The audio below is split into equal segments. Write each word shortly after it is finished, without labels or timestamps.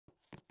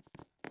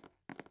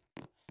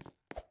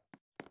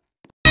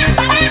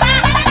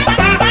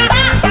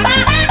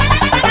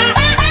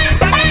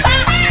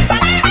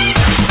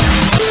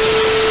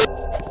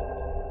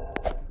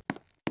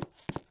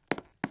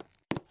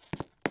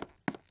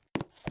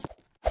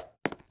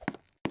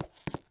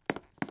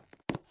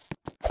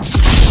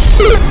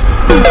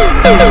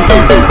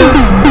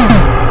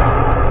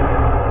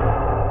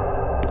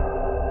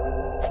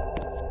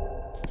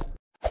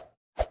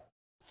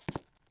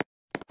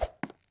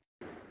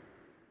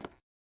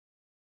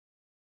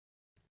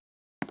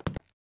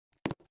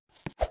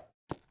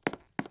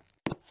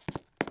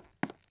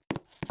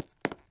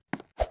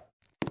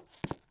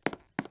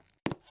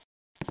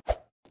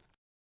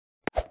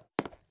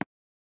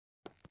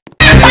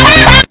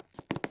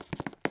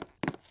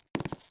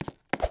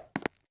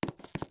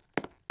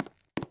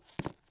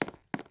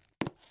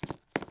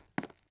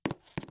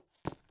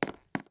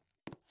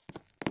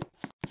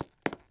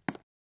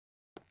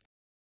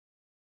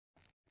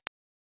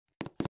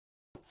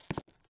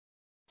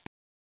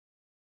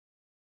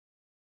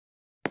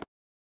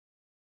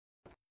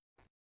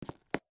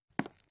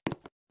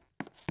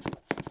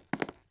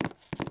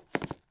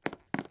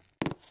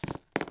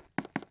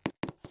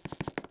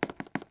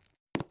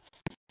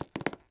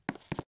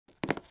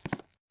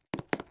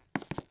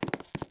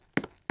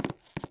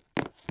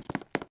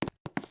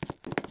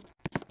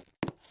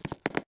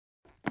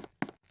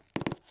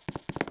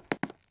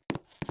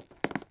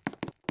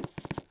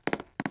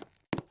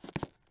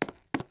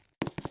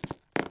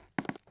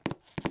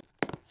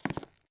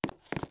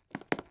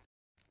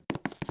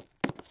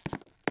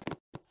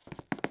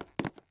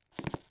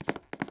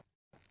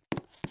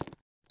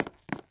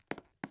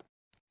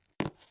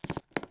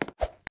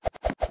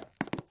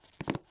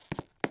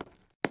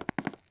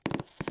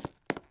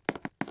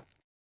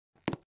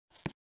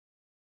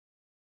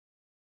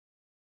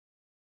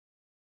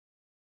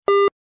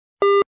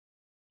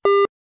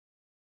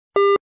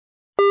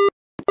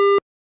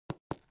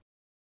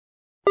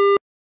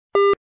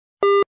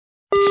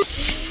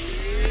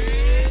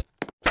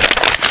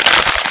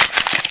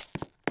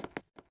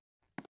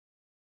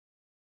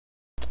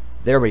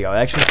There we go. I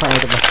actually finally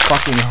got the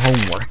fucking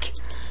homework.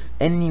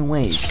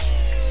 Anyways,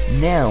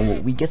 now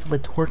we get to the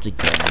torch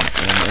again,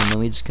 and then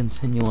we just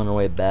continue on our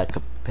way back,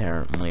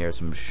 apparently, or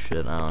some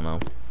shit. I don't know.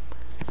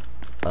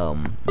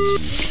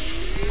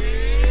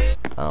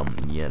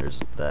 Yeah, there's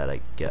that.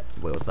 I get.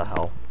 Wait, what the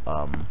hell?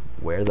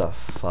 Where the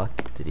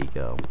fuck did he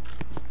go?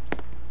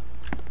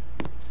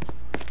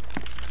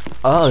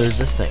 Oh, there's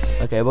this thing.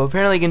 Okay, well,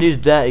 apparently you can do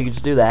that. You can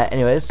just do that.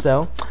 Anyways,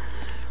 so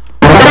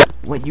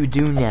what you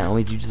do now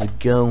is you just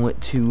go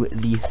to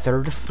the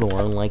 3rd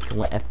floor, like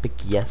epic,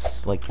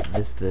 yes, like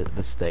this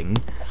thing,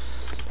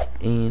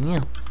 and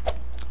yeah,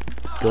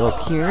 go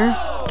up here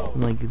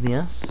like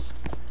this,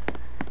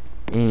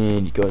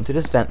 and you go into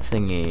this vent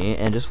thingy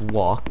and just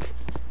walk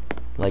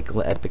like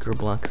epic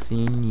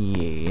Robloxian,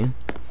 yeah.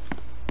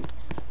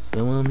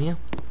 So yeah,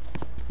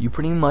 you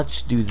pretty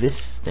much do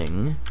this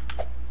thing.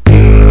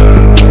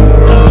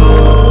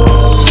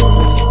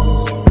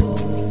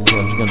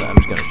 I'm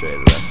just gonna show you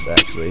the rest,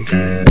 actually.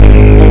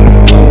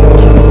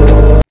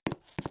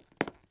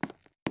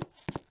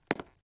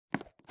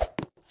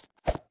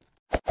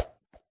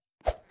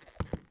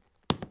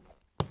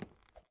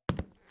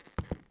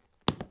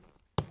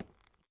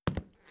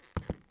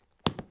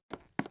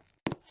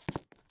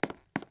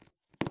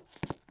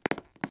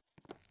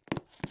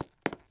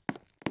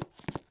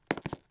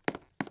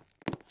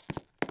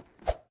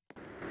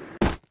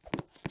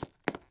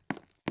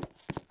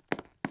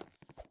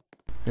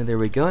 And there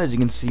we go. As you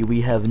can see,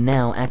 we have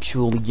now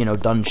actually, you know,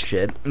 done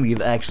shit.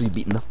 We've actually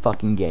beaten the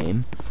fucking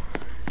game.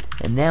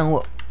 And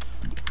now,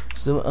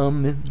 so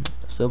yeah,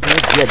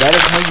 that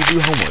is how you do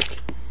homework.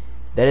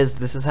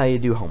 This is how you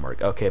do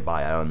homework. Okay,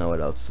 bye. I don't know what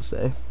else to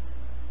say.